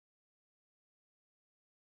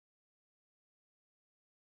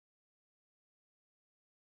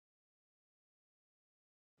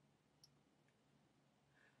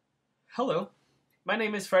Hello, my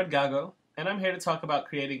name is Fred Gago, and I'm here to talk about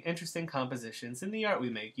creating interesting compositions in the art we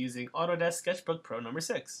make using Autodesk SketchBook Pro number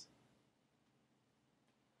 6.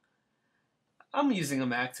 I'm using a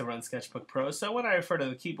Mac to run SketchBook Pro, so when I refer to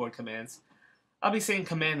the keyboard commands, I'll be saying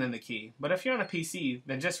Command and the key, but if you're on a PC,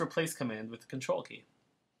 then just replace Command with the Control key.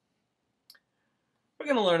 We're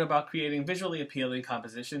going to learn about creating visually appealing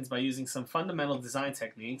compositions by using some fundamental design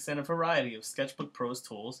techniques and a variety of SketchBook Pro's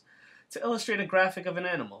tools to illustrate a graphic of an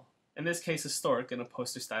animal, in this case a stork, in a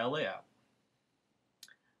poster style layout.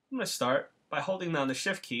 I'm going to start by holding down the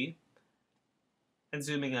Shift key and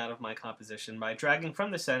zooming out of my composition by dragging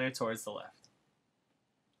from the center towards the left.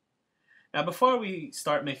 Now before we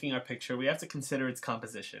start making our picture, we have to consider its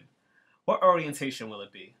composition. What orientation will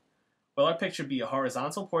it be? Will our picture be a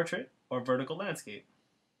horizontal portrait or vertical landscape?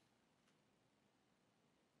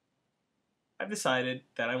 I've decided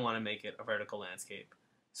that I want to make it a vertical landscape.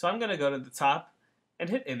 So I'm going to go to the top and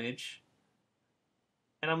hit Image,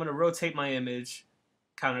 and I'm going to rotate my image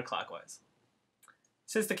counterclockwise.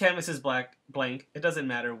 Since the canvas is blank, it doesn't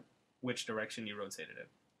matter which direction you rotate it in.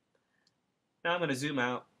 Now I'm going to zoom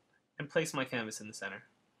out and place my canvas in the center.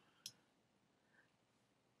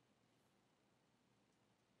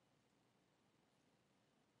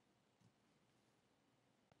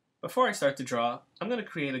 Before I start to draw, I'm going to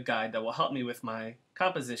create a guide that will help me with my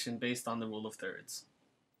composition based on the rule of thirds.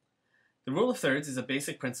 The rule of thirds is a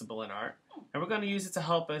basic principle in art, and we're going to use it to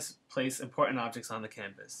help us place important objects on the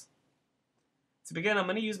canvas. To begin, I'm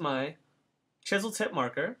going to use my chisel tip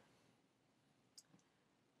marker,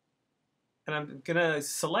 and I'm going to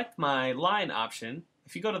select my line option.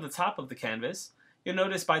 If you go to the top of the canvas, you'll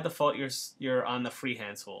notice by default you're on the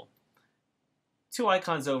freehand tool. Two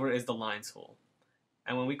icons over is the line tool.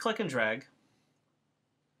 And when we click and drag,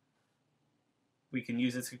 we can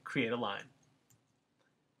use it to create a line.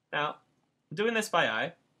 Now, I'm doing this by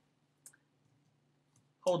eye.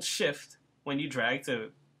 Hold Shift when you drag to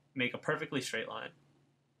make a perfectly straight line.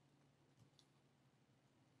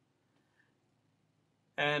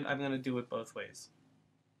 And I'm going to do it both ways.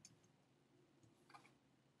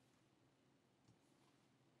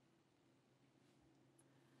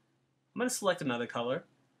 I'm going to select another color,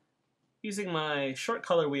 using my short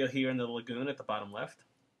color wheel here in the lagoon at the bottom left,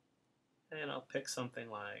 and I'll pick something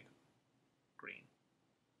like green.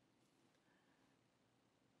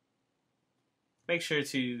 Make sure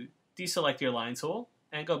to deselect your line tool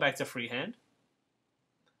and go back to freehand.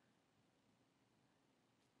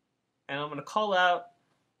 And I'm going to call out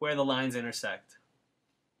where the lines intersect.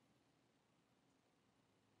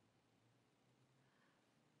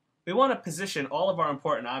 We want to position all of our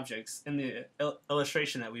important objects in the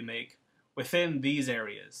illustration that we make within these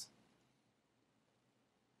areas.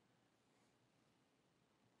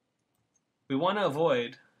 We want to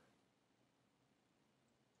avoid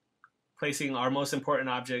placing our most important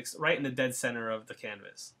objects right in the dead center of the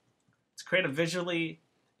canvas. To create a visually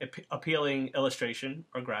appealing illustration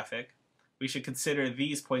or graphic, we should consider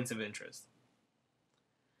these points of interest.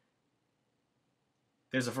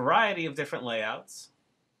 There's a variety of different layouts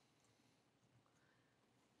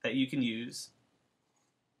that you can use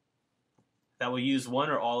that will use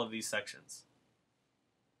one or all of these sections.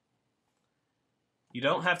 You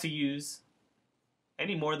don't have to use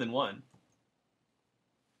any more than one,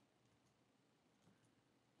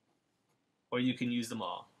 or you can use them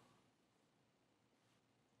all.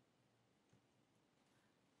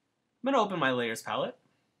 I'm going to open my Layers palette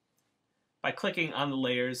by clicking on the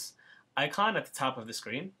Layers icon at the top of the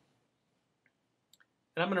screen,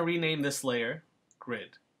 and I'm going to rename this layer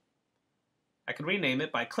Grid. I can rename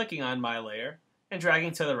it by clicking on my layer and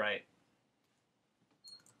dragging to the right.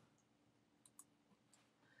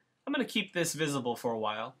 I'm going to keep this visible for a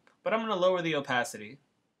while, but I'm going to lower the opacity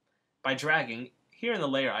by dragging here in the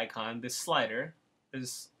layer icon this slider,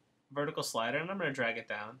 this vertical slider, and I'm going to drag it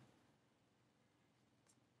down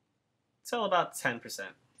till about 10%.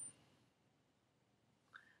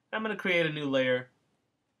 I'm going to create a new layer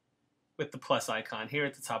with the plus icon here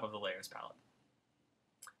at the top of the Layers palette.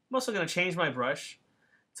 I'm also going to change my brush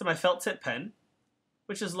to my felt tip pen,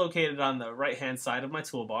 which is located on the right hand side of my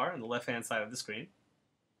toolbar and the left hand side of the screen.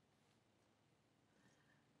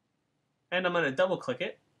 And I'm going to double click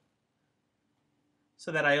it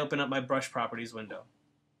so that I open up my brush properties window.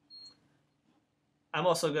 I'm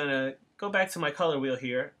also going to go back to my color wheel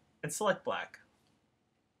here and select black.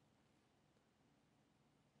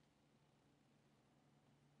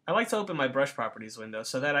 I like to open my brush properties window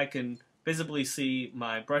so that I can visibly see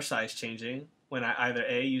my brush size changing when I either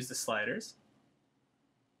A, use the sliders,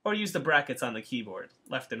 or use the brackets on the keyboard,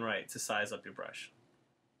 left and right, to size up your brush.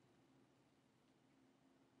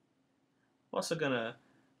 I'm also going to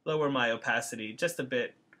lower my opacity just a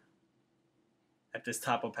bit at this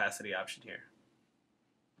top opacity option here,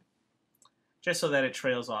 just so that it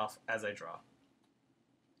trails off as I draw.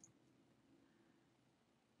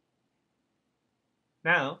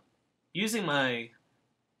 Now, using my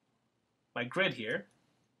grid here,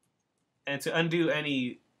 and to undo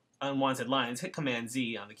any unwanted lines, hit Command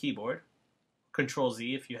Z on the keyboard, Control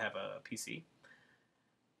Z if you have a PC,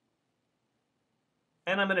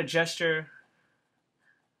 and I'm going to gesture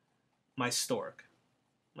my stork.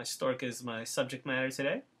 My stork is my subject matter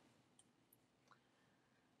today.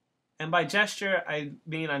 And by gesture, I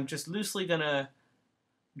mean I'm just loosely going to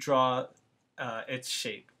draw its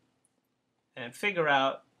shape and figure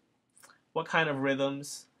out what kind of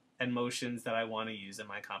rhythms and motions that I want to use in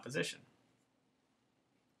my composition.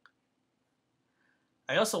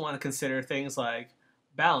 I also want to consider things like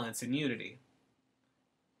balance and unity.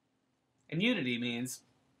 And unity means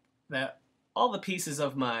that all the pieces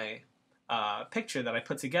of my picture that I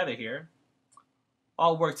put together here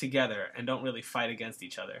all work together and don't really fight against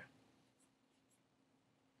each other.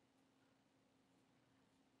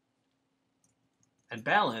 And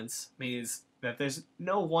balance means that there's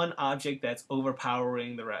no one object that's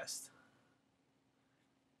overpowering the rest.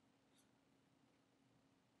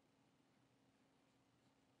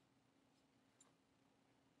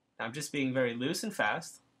 Now, I'm just being very loose and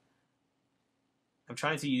fast. I'm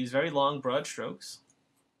trying to use very long, broad strokes.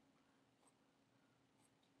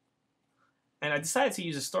 And I decided to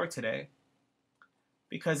use a stork today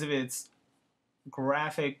because of its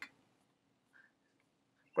graphic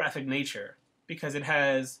nature, because it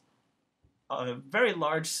has a very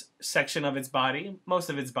large section of its body,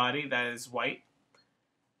 most of its body, that is white,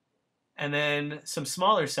 and then some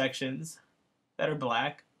smaller sections that are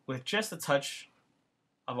black with just a touch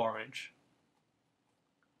of orange.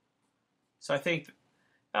 So I think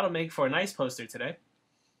that'll make for a nice poster today.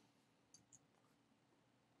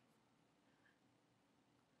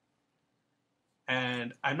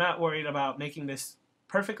 And I'm not worried about making this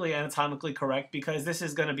perfectly anatomically correct because this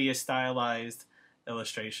is going to be a stylized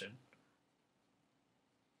illustration.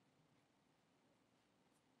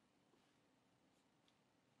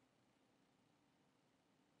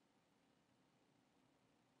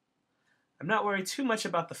 I'm not worried too much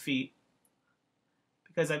about the feet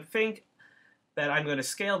because I think that I'm going to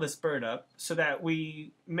scale this bird up so that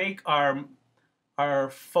we make our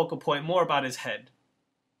focal point more about his head.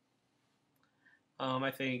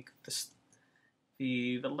 I think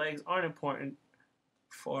the legs aren't important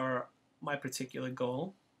for my particular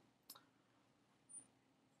goal.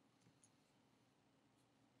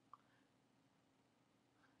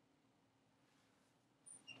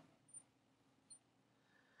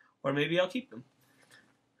 Or maybe I'll keep them.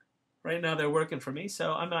 Right now they're working for me,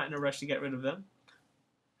 so I'm not in a rush to get rid of them.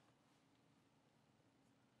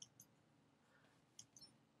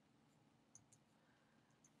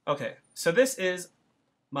 Okay, so this is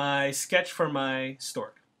my sketch for my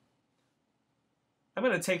stork. I'm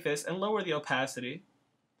going to take this and lower the opacity,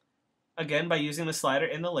 again by using the slider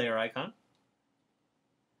in the layer icon.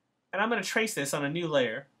 And I'm going to trace this on a new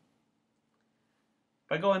layer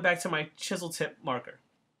by going back to my chisel tip marker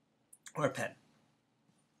or pen.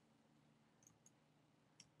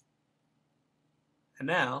 And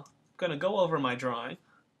now I'm going to go over my drawing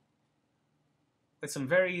with some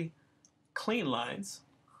very clean lines,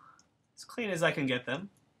 as clean as I can get them.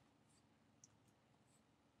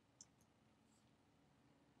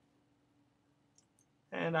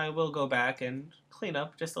 And I will go back and clean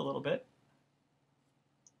up just a little bit.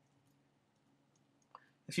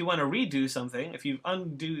 If you want to redo something, if you've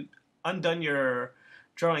undone your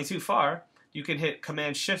drawing too far, you can hit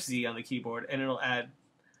Command-Shift-Z on the keyboard and it'll add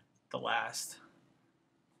the last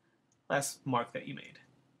mark that you made.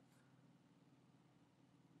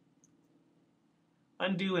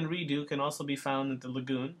 Undo and redo can also be found in the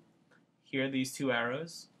lagoon. Here, these two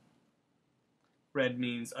arrows. Red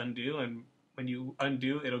means undo, and when you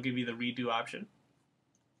undo, it'll give you the redo option.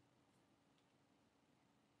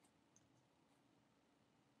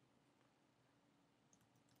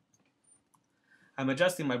 I'm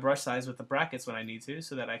adjusting my brush size with the brackets when I need to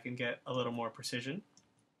so that I can get a little more precision.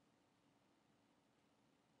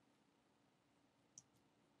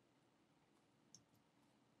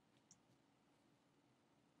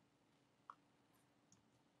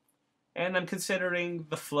 And I'm considering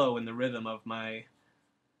the flow and the rhythm of my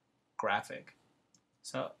graphic.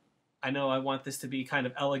 So I know I want this to be kind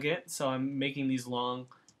of elegant, so I'm making these long,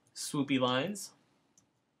 swoopy lines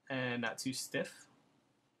and not too stiff.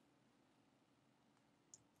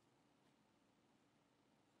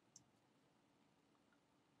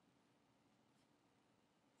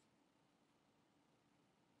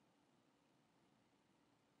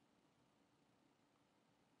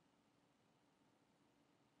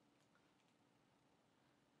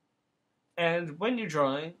 And when you're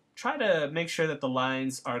drawing, try to make sure that the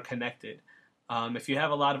lines are connected. If you have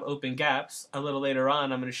a lot of open gaps, a little later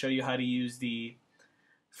on I'm going to show you how to use the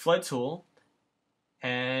flood tool,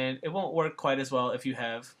 and it won't work quite as well if you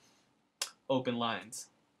have open lines,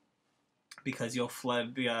 because you'll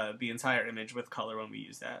flood the entire image with color when we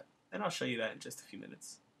use that. And I'll show you that in just a few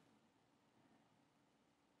minutes.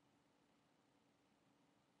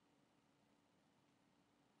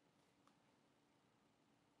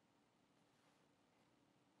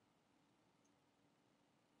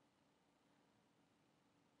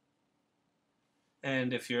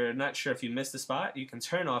 And if you're not sure if you missed a spot, you can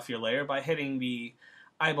turn off your layer by hitting the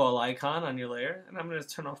eyeball icon on your layer. And I'm going to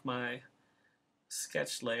turn off my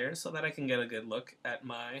sketch layer so that I can get a good look at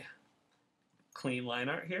my clean line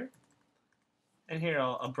art here. And here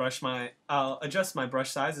I'll adjust my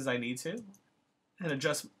brush size as I need to, and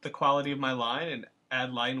adjust the quality of my line and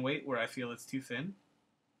add line weight where I feel it's too thin.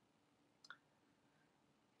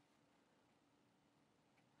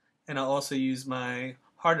 And I'll also use my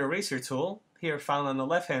hard eraser tool, here found on the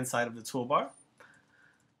left hand side of the toolbar,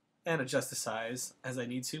 and adjust the size as I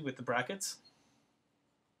need to with the brackets,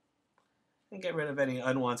 and get rid of any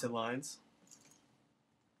unwanted lines.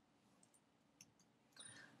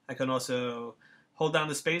 I can also hold down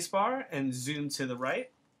the space bar and zoom to the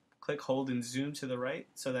right, click, hold, and zoom to the right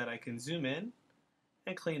so that I can zoom in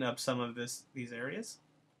and clean up some of these areas.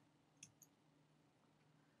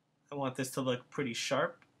 I want this to look pretty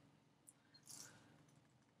sharp.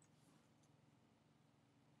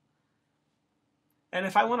 And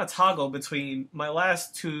if I want to toggle between my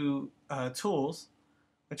last two tools,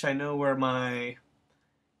 which I know were my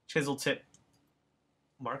chisel tip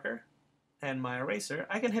marker and my eraser,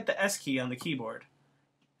 I can hit the S key on the keyboard,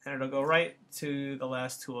 and it'll go right to the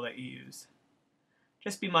last tool that you used.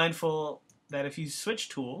 Just be mindful that if you switch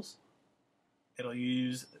tools, it'll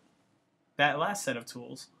use that last set of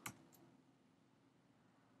tools.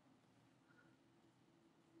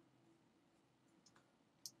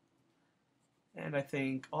 And I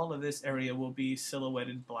think all of this area will be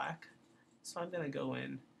silhouetted black. So I'm going to go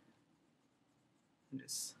in and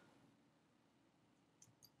just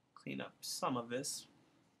clean up some of this.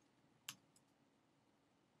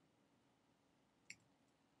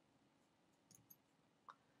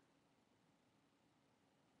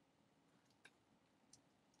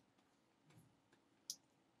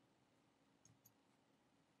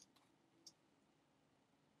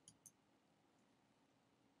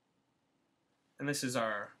 And this is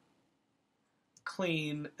our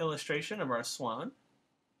clean illustration of our swan.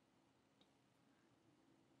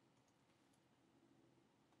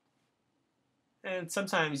 And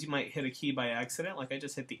sometimes you might hit a key by accident, like I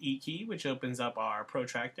just hit the E key, which opens up our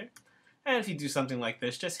protractor. And if you do something like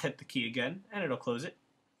this, just hit the key again, and it'll close it.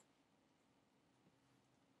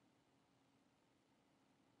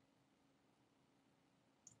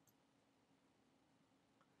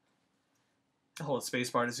 I hold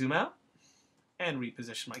spacebar to zoom out and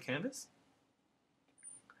reposition my canvas.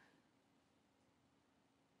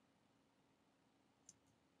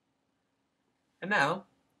 And now,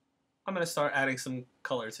 I'm going to start adding some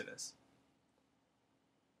color to this.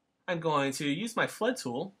 I'm going to use my flood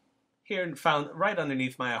tool, here found right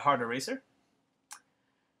underneath my hard eraser.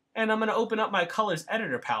 And I'm going to open up my colors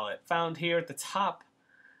editor palette, found here at the top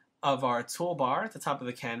of our toolbar, at the top of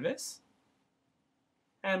the canvas.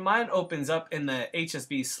 And mine opens up in the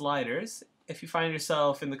HSB sliders. If you find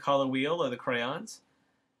yourself in the color wheel or the crayons,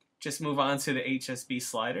 just move on to the HSB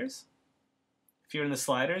sliders. If you're in the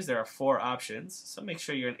sliders, there are 4 options, so make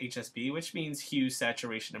sure you're in HSB, which means hue,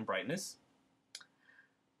 saturation, and brightness.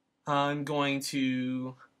 I'm going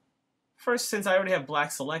to, first, since I already have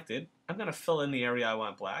black selected, I'm going to fill in the area I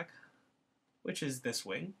want black, which is this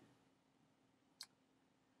wing.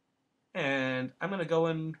 And I'm going to go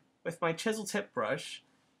in with my chisel tip brush,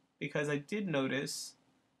 because I did notice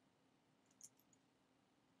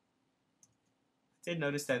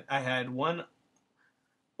that I had one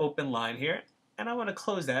open line here, and I want to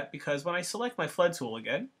close that because when I select my flood tool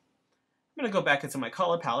again, I'm going to go back into my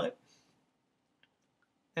color palette,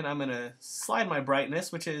 and I'm going to slide my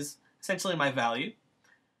brightness, which is essentially my value,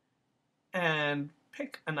 and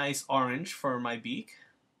pick a nice orange for my beak.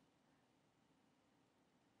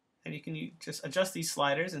 And you can just adjust these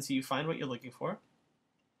sliders until you find what you're looking for.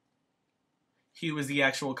 Hue is the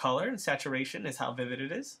actual color, and saturation is how vivid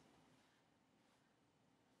it is.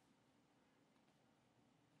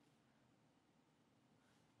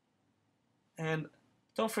 And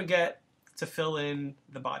don't forget to fill in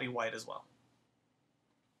the body white as well.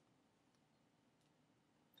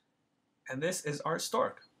 And this is our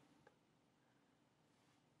stork.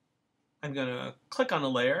 I'm going to click on the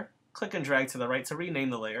layer click and drag to the right to rename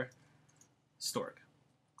the layer Stork.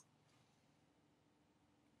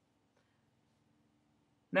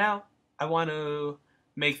 Now I want to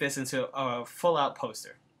make this into a full-out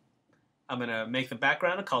poster. I'm going to make the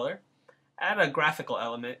background a color, add a graphical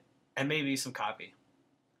element, and maybe some copy.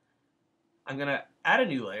 I'm going to add a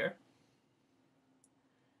new layer,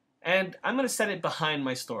 and I'm going to set it behind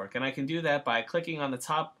my stork, and I can do that by clicking on the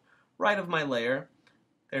top right of my layer.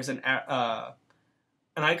 There's an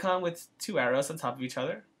icon with two arrows on top of each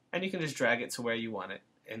other, and you can just drag it to where you want it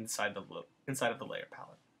inside of the layer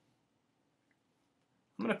palette.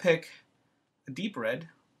 I'm going to pick a deep red,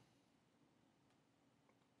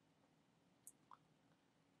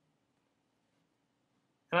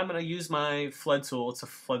 and I'm going to use my flood tool to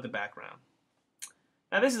flood the background.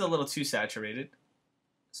 Now this is a little too saturated,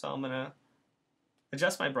 so I'm going to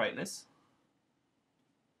adjust my brightness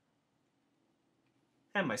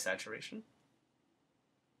and my saturation,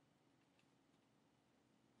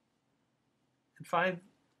 and find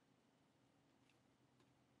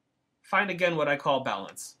again what I call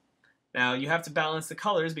balance. Now you have to balance the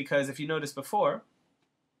colors because if you noticed before,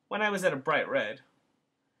 when I was at a bright red,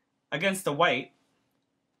 against the white,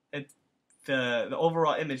 the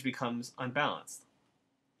overall image becomes unbalanced.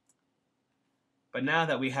 But now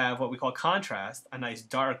that we have what we call contrast, a nice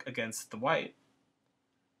dark against the white,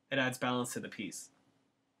 it adds balance to the piece.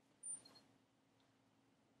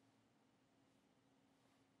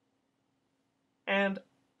 And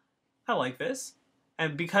I like this.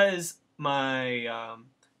 And because my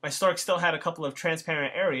stork still had a couple of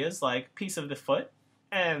transparent areas, like piece of the foot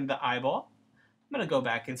and the eyeball, I'm going to go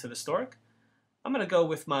back into the stork. I'm going to go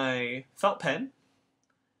with my felt pen.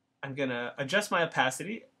 I'm going to adjust my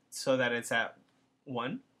opacity so that it's at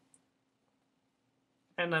 1.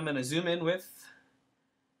 And I'm going to zoom in with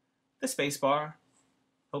the spacebar,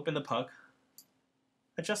 open the puck,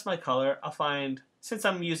 adjust my color. I'll find, since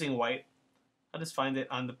I'm using white, I'll just find it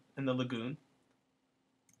in the lagoon.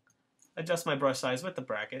 Adjust my brush size with the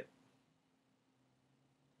bracket,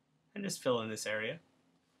 and just fill in this area.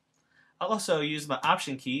 I'll also use my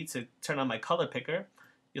Option key to turn on my color picker.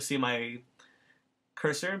 You'll see my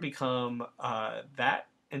cursor become that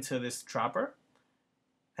into this dropper,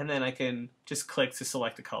 and then I can just click to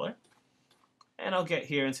select the color, and I'll get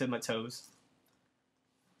here into my toes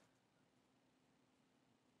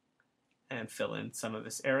and fill in some of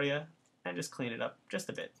this area and just clean it up just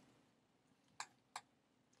a bit.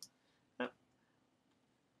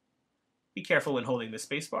 Be careful when holding the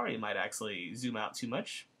spacebar, you might actually zoom out too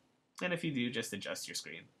much. And if you do, just adjust your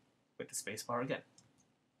screen with the spacebar again.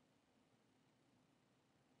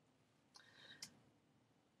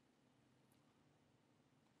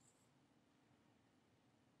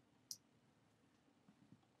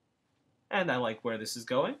 And I like where this is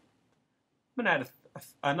going. I'm going to add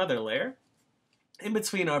another layer in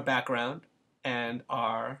between our background and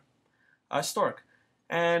our stork.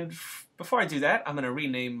 And before I do that, I'm going to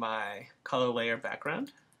rename my color layer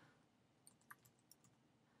background.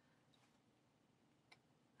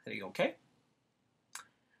 Hitting OK.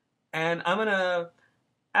 And I'm going to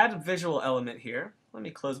add a visual element here. Let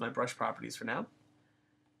me close my brush properties for now.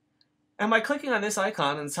 And by clicking on this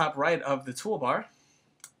icon in the top right of the toolbar,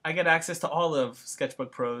 I get access to all of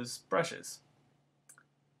SketchBook Pro's brushes.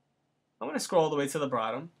 I'm going to scroll all the way to the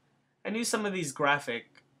bottom and use some of these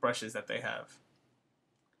graphic brushes that they have.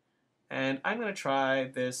 And I'm going to try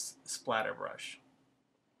this splatter brush.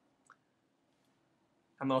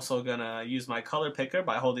 I'm also going to use my color picker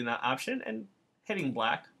by holding that option and hitting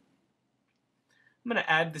black. I'm going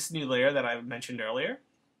to add this new layer that I mentioned earlier.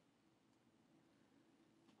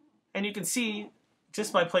 And you can see,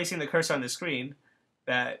 just by placing the cursor on the screen,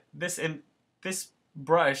 that this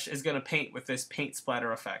brush is going to paint with this paint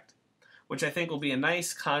splatter effect, which I think will be a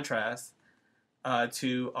nice contrast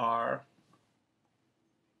to our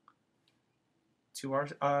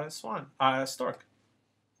stork.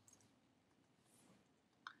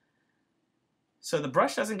 So the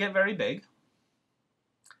brush doesn't get very big,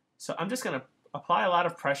 so I'm just going to apply a lot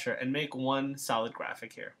of pressure and make one solid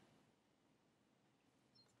graphic here.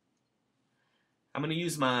 I'm going to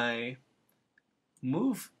use my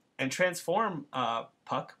move and transform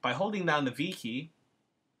puck by holding down the V key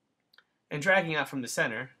and dragging out from the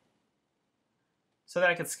center so that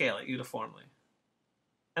I can scale it uniformly,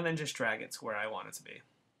 and then just drag it to where I want it to be.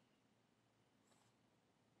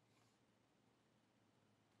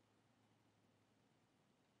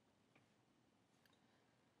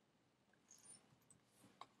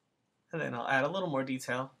 And then I'll add a little more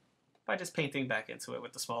detail by just painting back into it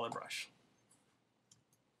with the smaller brush.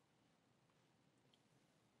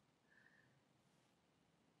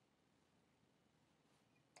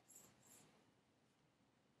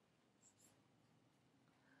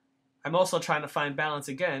 I'm also trying to find balance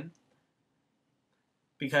again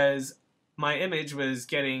because my image was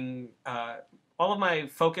getting, all of my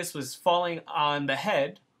focus was falling on the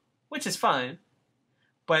head, which is fine,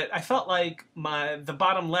 but I felt like the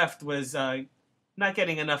bottom left was not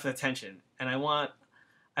getting enough attention, and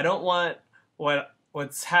I don't want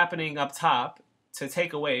what's happening up top to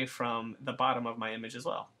take away from the bottom of my image as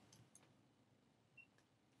well.